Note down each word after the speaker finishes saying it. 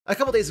A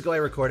couple days ago I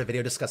recorded a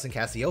video discussing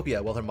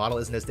Cassiopeia. While her model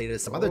isn't as dated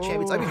as some other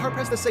champions, I'd be hard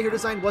pressed to say her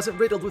design wasn't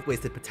riddled with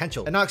wasted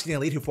potential. A Noxian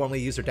elite who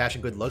formerly used her dash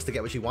and good looks to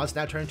get what she wants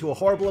now turned into a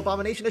horrible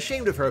abomination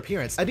ashamed of her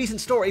appearance. A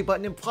decent story, but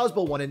an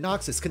implausible one in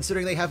Noxus,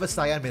 considering they have a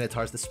Scion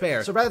Minotaurs to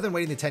spare. So rather than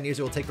waiting the 10 years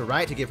it will take for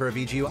Riot to give her a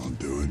VGU, I'll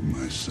do it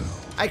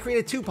myself. I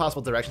created two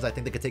possible directions I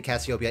think they could take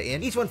Cassiopeia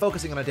in, each one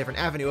focusing on a different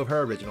avenue of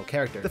her original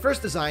character. The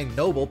first design,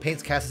 Noble,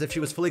 paints Cass as if she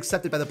was fully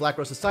accepted by the Black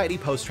Rose Society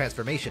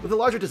post-transformation, with a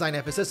larger design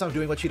emphasis on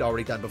doing what she'd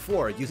already done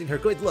before, using her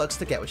good looks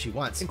to get what she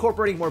wants,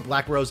 incorporating more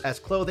Black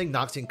Rose-esque clothing,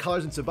 Noxian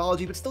colors and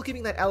symbology, but still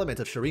keeping that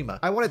element of Shurima.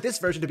 I wanted this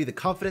version to be the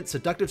confident,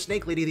 seductive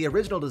snake lady the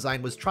original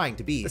design was trying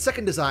to be. The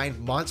second design,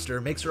 Monster,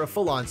 makes her a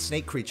full-on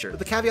snake creature. With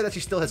the caveat that she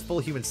still has full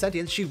human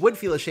sentience, she would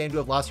feel ashamed to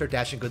have lost her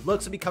dash and good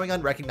looks and becoming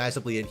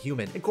unrecognizably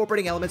inhuman,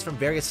 incorporating elements from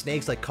various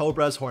snakes like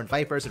cobras, horned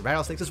vipers, and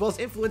rattlesnakes, as well as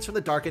influence from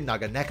the darkened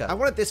Naganeka. I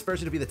wanted this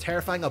version to be the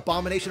terrifying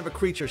abomination of a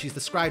creature she's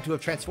described to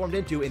have transformed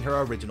into in her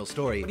original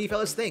story. What do you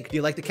fellas think? Do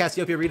you like the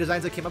Cassiopeia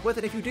redesigns I came up with?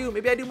 And if you do,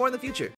 maybe I do more in the future.